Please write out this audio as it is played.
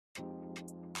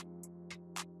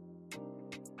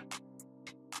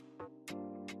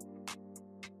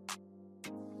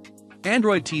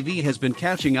Android TV has been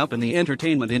catching up in the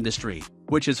entertainment industry,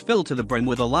 which is filled to the brim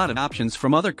with a lot of options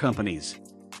from other companies.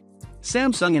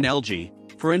 Samsung and LG,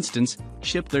 for instance,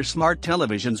 ship their smart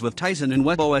televisions with Tizen and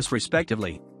WebOS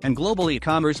respectively, and global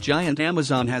e-commerce giant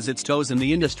Amazon has its toes in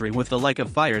the industry with the like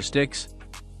of Fire Sticks.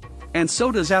 And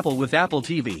so does Apple with Apple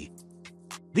TV.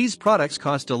 These products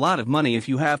cost a lot of money if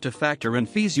you have to factor in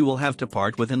fees you will have to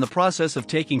part with in the process of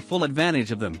taking full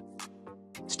advantage of them.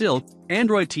 Still,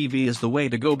 Android TV is the way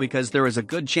to go because there is a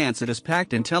good chance it is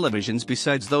packed in televisions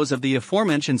besides those of the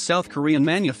aforementioned South Korean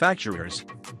manufacturers.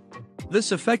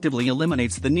 This effectively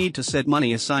eliminates the need to set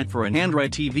money aside for an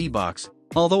Android TV box,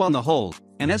 although on the whole,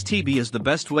 an STB is the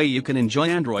best way you can enjoy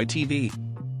Android TV.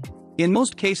 In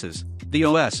most cases, the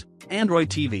OS, Android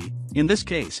TV, in this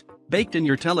case, baked in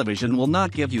your television will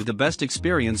not give you the best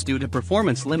experience due to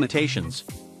performance limitations.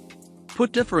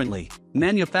 Put differently,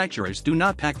 manufacturers do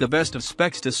not pack the best of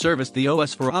specs to service the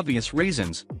OS for obvious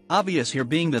reasons, obvious here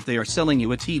being that they are selling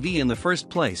you a TV in the first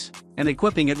place, and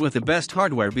equipping it with the best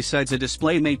hardware besides a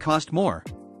display may cost more.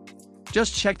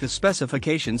 Just check the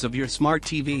specifications of your smart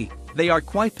TV, they are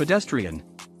quite pedestrian.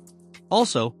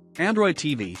 Also, Android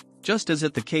TV, just as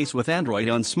is the case with Android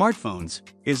on smartphones,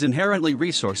 is inherently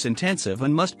resource-intensive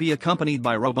and must be accompanied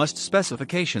by robust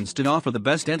specifications to offer the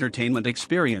best entertainment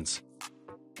experience.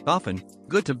 Often,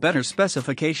 good to better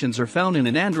specifications are found in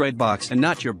an Android box and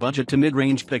not your budget to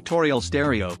mid-range pictorial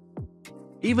stereo.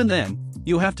 Even then,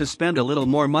 you have to spend a little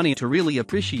more money to really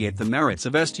appreciate the merits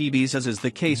of STBs, as is the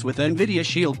case with Nvidia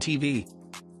Shield TV.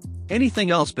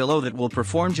 Anything else below that will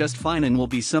perform just fine and will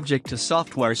be subject to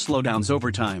software slowdowns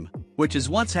over time, which is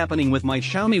what's happening with my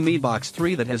Xiaomi Mi Box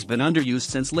 3 that has been underused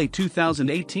since late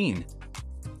 2018.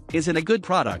 Is it a good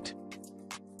product?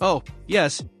 Oh,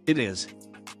 yes, it is.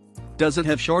 Does it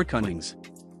have shortcomings?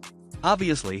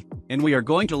 Obviously, and we are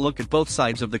going to look at both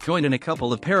sides of the coin in a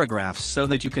couple of paragraphs so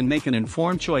that you can make an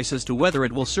informed choice as to whether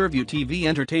it will serve your TV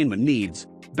entertainment needs,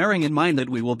 bearing in mind that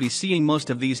we will be seeing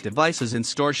most of these devices in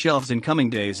store shelves in coming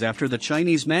days after the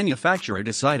Chinese manufacturer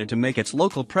decided to make its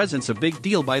local presence a big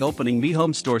deal by opening Mi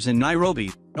Home stores in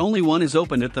Nairobi. Only one is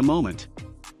open at the moment.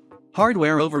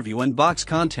 Hardware overview and box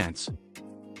contents.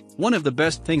 One of the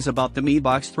best things about the Mi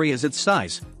Box 3 is its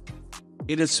size.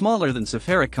 It is smaller than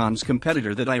Safaricom's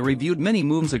competitor that I reviewed many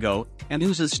moons ago, and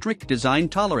uses strict design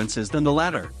tolerances than the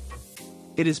latter.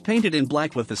 It is painted in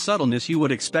black with the subtleness you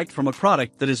would expect from a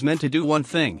product that is meant to do one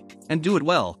thing, and do it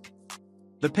well.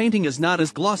 The painting is not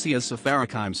as glossy as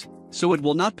Safaricom's, so it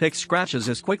will not pick scratches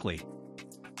as quickly.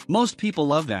 Most people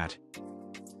love that.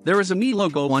 There is a Mi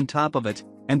logo on top of it,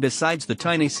 and besides the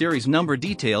tiny series number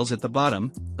details at the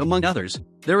bottom, among others,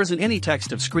 there isn't any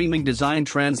text of screaming design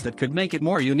trends that could make it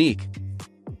more unique.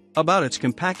 About its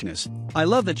compactness, I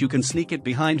love that you can sneak it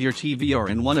behind your TV or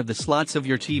in one of the slots of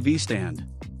your TV stand.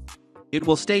 It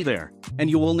will stay there, and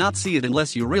you will not see it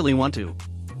unless you really want to.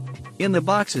 In the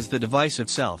box is the device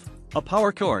itself, a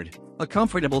power cord, a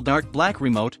comfortable dark black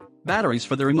remote, batteries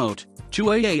for the remote, 2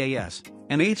 AAAS,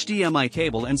 an HDMI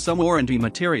cable and some warranty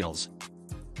materials.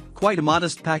 Quite a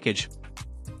modest package.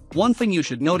 One thing you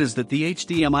should note is that the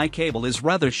HDMI cable is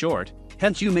rather short,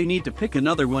 hence you may need to pick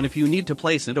another one if you need to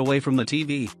place it away from the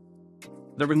TV.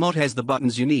 The remote has the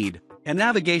buttons you need, a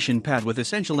navigation pad with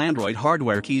essential Android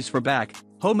hardware keys for back,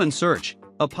 home and search,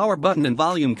 a power button and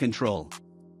volume control.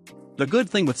 The good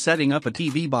thing with setting up a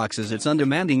TV box is its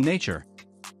undemanding nature.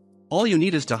 All you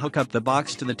need is to hook up the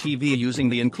box to the TV using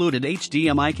the included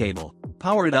HDMI cable,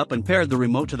 power it up and pair the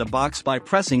remote to the box by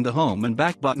pressing the home and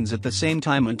back buttons at the same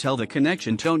time until the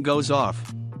connection tone goes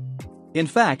off. In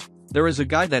fact, there is a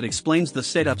guide that explains the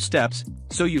setup steps,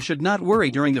 so you should not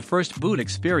worry during the first boot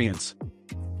experience.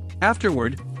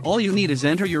 Afterward, all you need is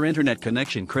enter your internet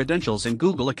connection credentials and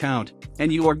Google account,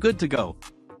 and you are good to go.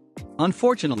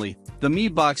 Unfortunately, the Mi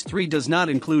Box 3 does not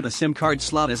include a SIM card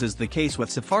slot as is the case with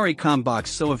Safaricom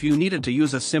Box, so if you needed to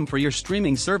use a SIM for your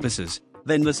streaming services,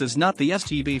 then this is not the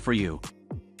STB for you.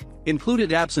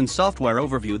 Included apps and software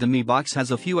overview. The Mi Box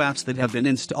has a few apps that have been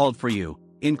installed for you,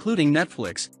 including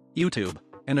Netflix, YouTube,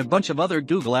 and a bunch of other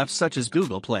Google apps such as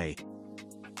Google Play.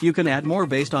 You can add more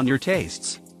based on your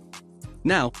tastes.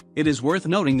 Now, it is worth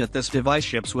noting that this device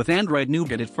ships with Android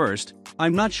Nougat at first.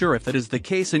 I'm not sure if that is the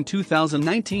case in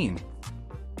 2019.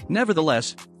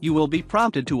 Nevertheless, you will be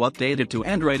prompted to update it to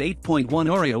Android 8.1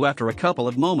 Oreo after a couple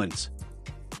of moments.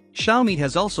 Xiaomi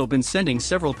has also been sending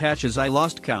several patches. I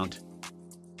lost count.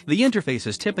 The interface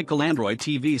is typical Android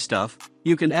TV stuff.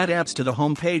 You can add apps to the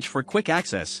home page for quick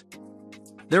access.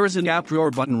 There is an app drawer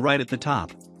button right at the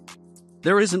top.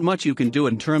 There isn't much you can do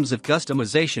in terms of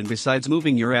customization besides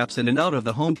moving your apps in and out of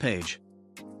the home page.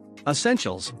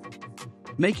 Essentials.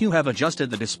 make you have adjusted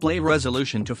the display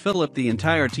resolution to fill up the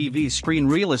entire TV screen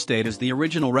real estate as the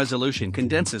original resolution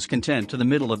condenses content to the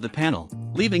middle of the panel,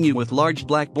 leaving you with large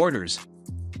black borders.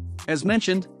 As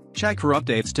mentioned, check for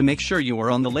updates to make sure you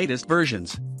are on the latest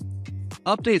versions.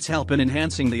 Updates help in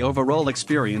enhancing the overall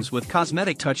experience with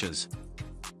cosmetic touches.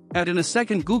 Add in a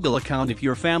second Google account if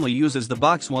your family uses the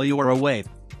box while you are away.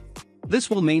 This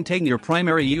will maintain your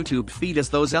primary YouTube feed as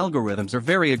those algorithms are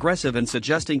very aggressive in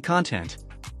suggesting content.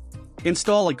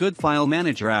 Install a good file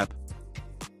manager app.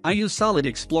 I use Solid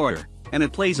Explorer, and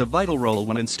it plays a vital role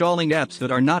when installing apps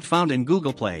that are not found in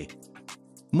Google Play.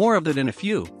 More of that in a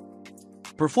few.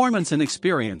 Performance and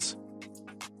experience.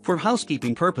 For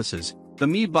housekeeping purposes, the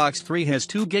Mi Box 3 has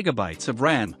 2 GB of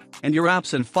RAM, and your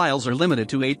apps and files are limited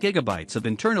to 8 GB of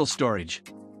internal storage.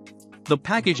 The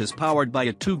package is powered by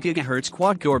a 2 GHz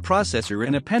quad-core processor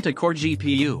and a pentacore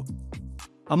GPU.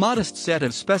 A modest set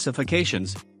of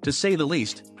specifications, to say the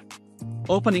least.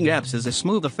 Opening apps is a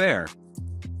smooth affair.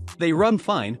 They run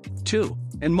fine, too,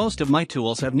 and most of my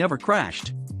tools have never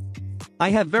crashed. I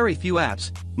have very few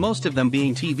apps, most of them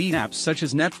being TV apps such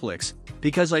as Netflix,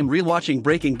 because I'm rewatching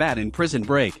Breaking Bad and Prison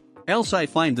Break, else I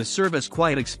find the service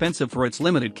quite expensive for its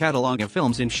limited catalog of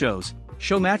films and shows.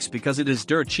 Showmax because it is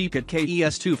dirt cheap at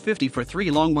KES $250 for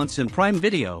 3 long months in Prime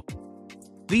Video.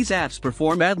 These apps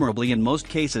perform admirably in most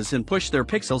cases and push their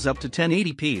pixels up to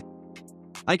 1080p.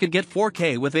 I could get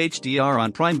 4K with HDR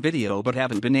on Prime Video but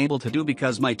haven't been able to do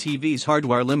because my TV's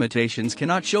hardware limitations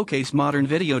cannot showcase modern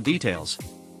video details.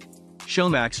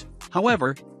 Showmax,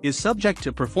 however, is subject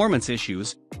to performance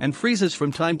issues and freezes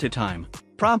from time to time,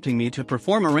 prompting me to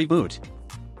perform a reboot.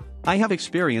 I have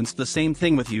experienced the same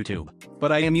thing with YouTube,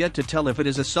 but I am yet to tell if it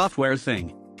is a software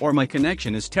thing, or my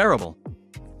connection is terrible.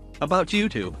 About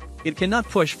YouTube, it cannot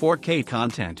push 4K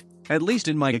content, at least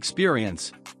in my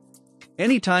experience.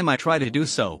 Anytime I try to do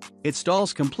so, it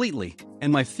stalls completely,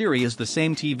 and my theory is the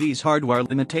same TV's hardware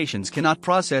limitations cannot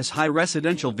process high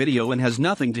residential video and has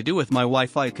nothing to do with my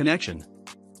Wi-Fi connection.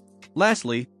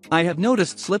 Lastly, I have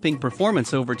noticed slipping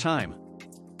performance over time.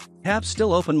 Apps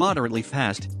still open moderately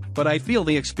fast, but I feel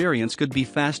the experience could be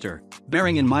faster,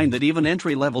 bearing in mind that even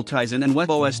entry-level Tizen and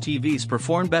WebOS TVs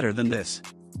perform better than this.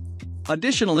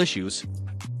 Additional issues.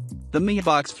 The Mi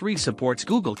Box 3 supports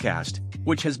Google Cast,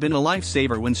 which has been a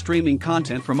lifesaver when streaming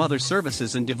content from other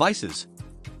services and devices.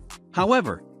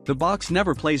 However, the box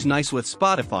never plays nice with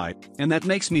Spotify, and that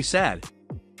makes me sad.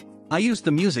 I use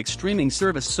the music streaming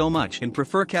service so much and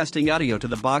prefer casting audio to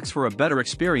the box for a better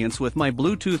experience with my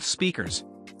Bluetooth speakers.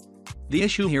 The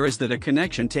issue here is that a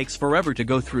connection takes forever to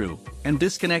go through, and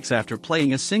disconnects after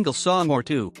playing a single song or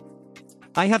two.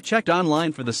 I have checked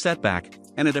online for the setback,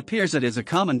 and it appears it is a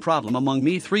common problem among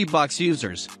Mi 3 box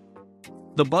users.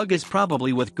 The bug is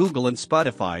probably with Google and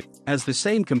Spotify, as the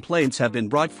same complaints have been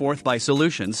brought forth by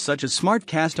solutions such as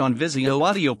SmartCast on Vizio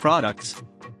audio products.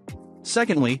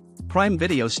 Secondly, Prime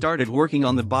Video started working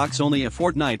on the box only a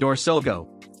fortnight or so ago.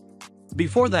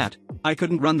 Before that, I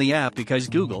couldn't run the app because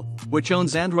Google, which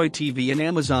owns Android TV, and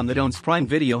Amazon that owns Prime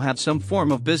Video have some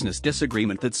form of business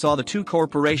disagreement that saw the two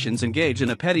corporations engage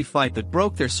in a petty fight that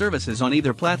broke their services on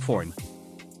either platform.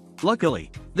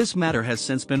 Luckily, this matter has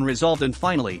since been resolved and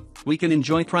finally, we can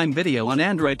enjoy Prime Video on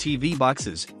Android TV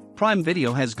boxes. Prime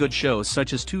Video has good shows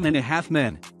such as 2.5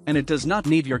 Men, and it does not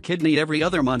need your kidney every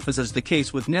other month as is the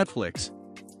case with Netflix.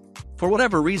 For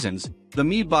whatever reasons, the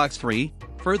Mi Box 3,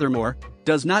 furthermore,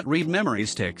 does not read memory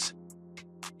sticks.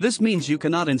 This means you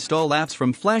cannot install apps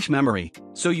from flash memory,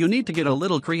 so you need to get a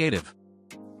little creative.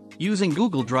 Using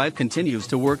Google Drive continues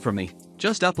to work for me.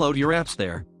 Just upload your apps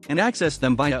there, and access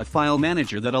them via a file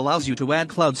manager that allows you to add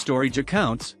cloud storage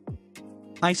accounts.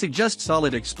 I suggest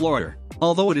Solid Explorer,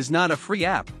 although it is not a free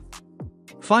app.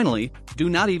 Finally, do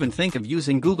not even think of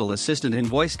using Google Assistant in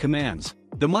voice commands.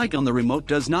 The mic on the remote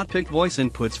does not pick voice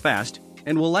inputs fast,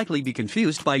 and will likely be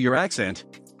confused by your accent.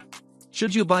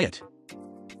 Should you buy it?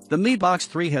 The Mi Box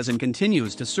 3 has and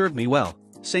continues to serve me well,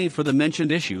 save for the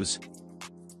mentioned issues.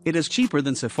 It is cheaper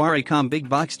than Safaricom Big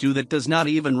Box 2 that does not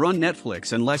even run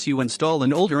Netflix unless you install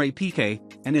an older APK,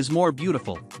 and is more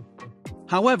beautiful.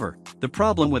 However, the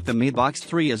problem with the Mi Box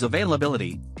 3 is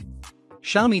availability.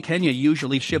 Xiaomi Kenya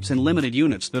usually ships in limited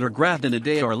units that are grabbed in a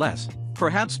day or less,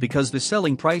 perhaps because the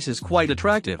selling price is quite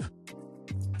attractive.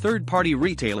 Third-party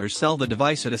retailers sell the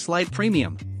device at a slight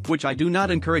premium, which I do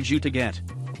not encourage you to get.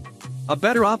 A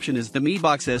better option is the Mi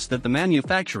Box S that the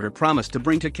manufacturer promised to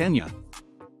bring to Kenya.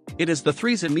 It is the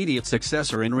 3's immediate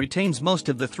successor and retains most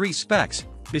of the 3 specs,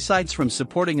 besides from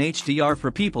supporting HDR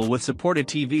for people with supported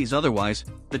TVs. Otherwise,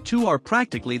 the two are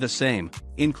practically the same,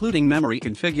 including memory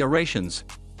configurations.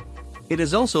 It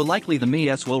is also likely the Mi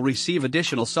S will receive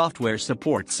additional software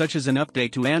support such as an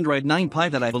update to Android 9 Pie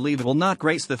that I believe will not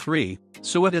grace the 3,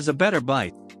 so it is a better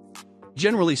buy.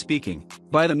 Generally speaking,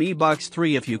 buy the Mi Box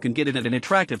 3 if you can get it at an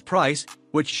attractive price,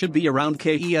 which should be around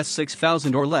KES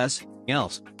 6,000 or less,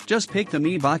 else, just pick the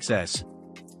Mi Box S.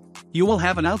 You will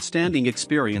have an outstanding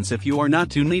experience if you are not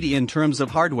too needy in terms of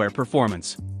hardware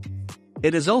performance.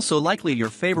 It is also likely your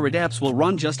favorite apps will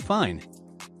run just fine.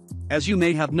 As you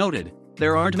may have noted,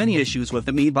 there aren't many issues with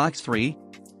the Mi Box 3.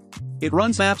 It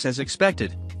runs apps as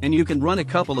expected, and you can run a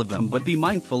couple of them, but be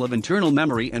mindful of internal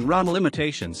memory and RAM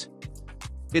limitations.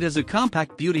 It is a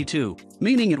compact beauty too,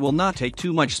 meaning it will not take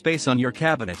too much space on your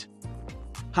cabinet.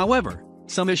 However,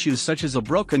 some issues such as a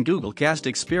broken Google Cast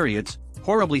experience,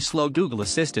 horribly slow Google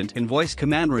Assistant and voice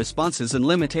command responses, and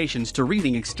limitations to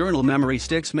reading external memory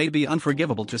sticks may be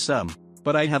unforgivable to some,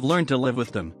 but I have learned to live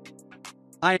with them.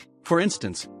 For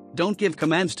instance, don't give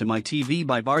commands to my TV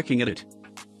by barking at it.